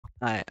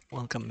Hi,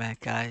 welcome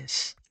back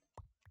guys.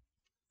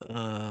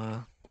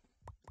 Playing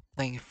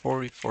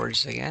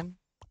 44s again,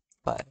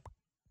 but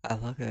I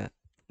look at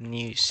a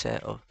new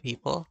set of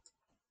people.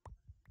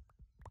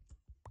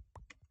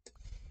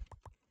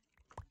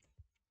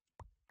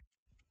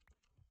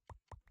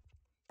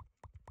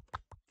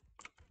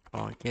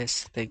 Oh, I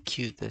guess they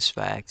queued this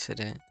by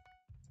accident.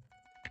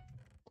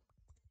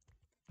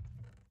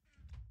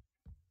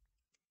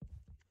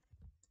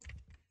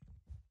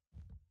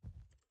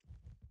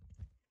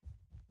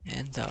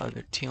 And the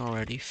other team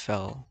already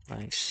fell.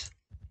 Nice.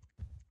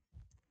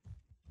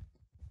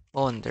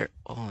 Oh, and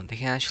they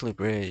can actually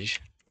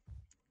bridge.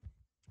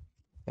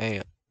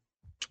 Hey,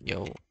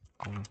 yo,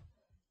 um,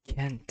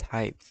 can't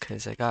type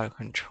because I got a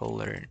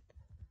controller.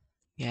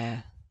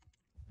 Yeah,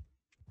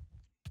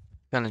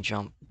 gonna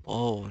jump.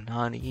 Oh,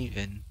 not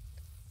even.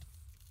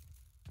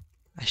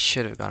 I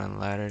should have gotten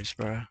ladders,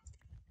 bro.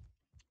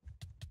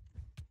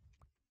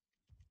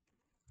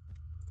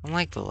 I'm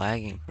like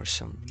lagging for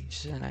some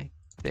reason, I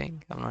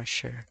think. I'm not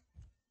sure.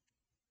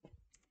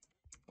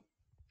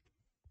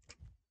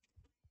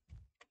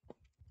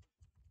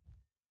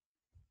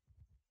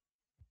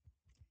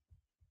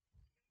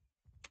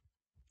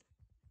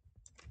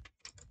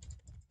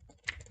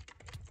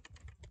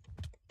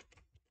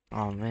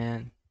 Oh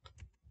man.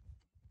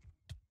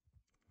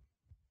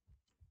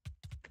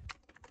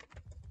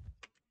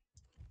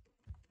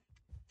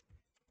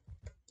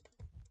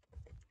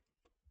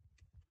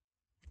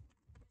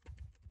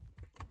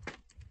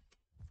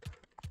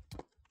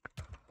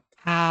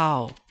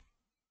 How?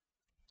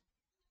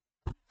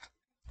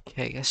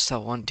 Okay, I guess that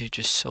one dude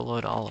just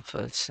soloed all of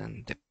us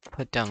and they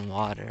put down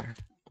water.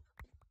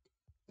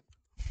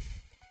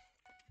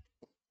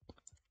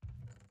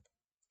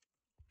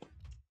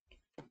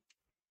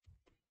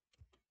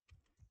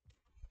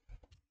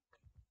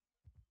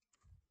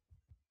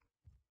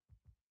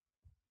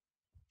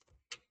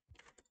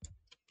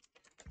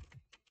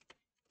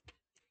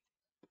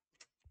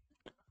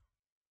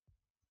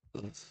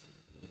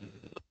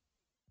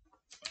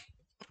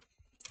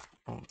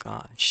 Oh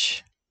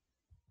gosh.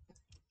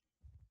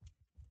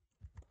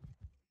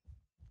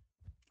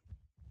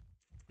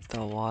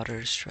 The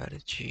water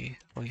strategy.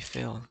 We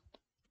failed.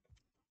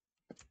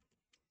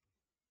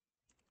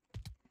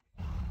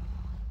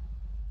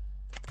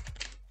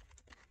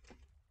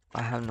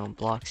 I have no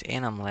blocks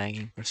and I'm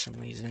lagging for some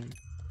reason.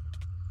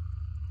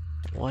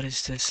 What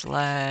is this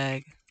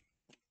lag?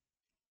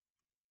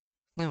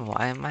 Wait,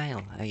 why am I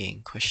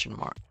lagging? Question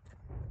mark.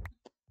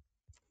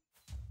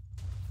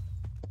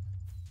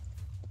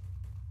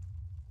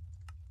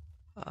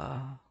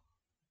 Uh,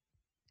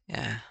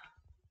 yeah.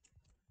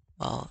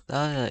 Well,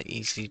 that was an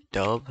easy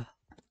dub.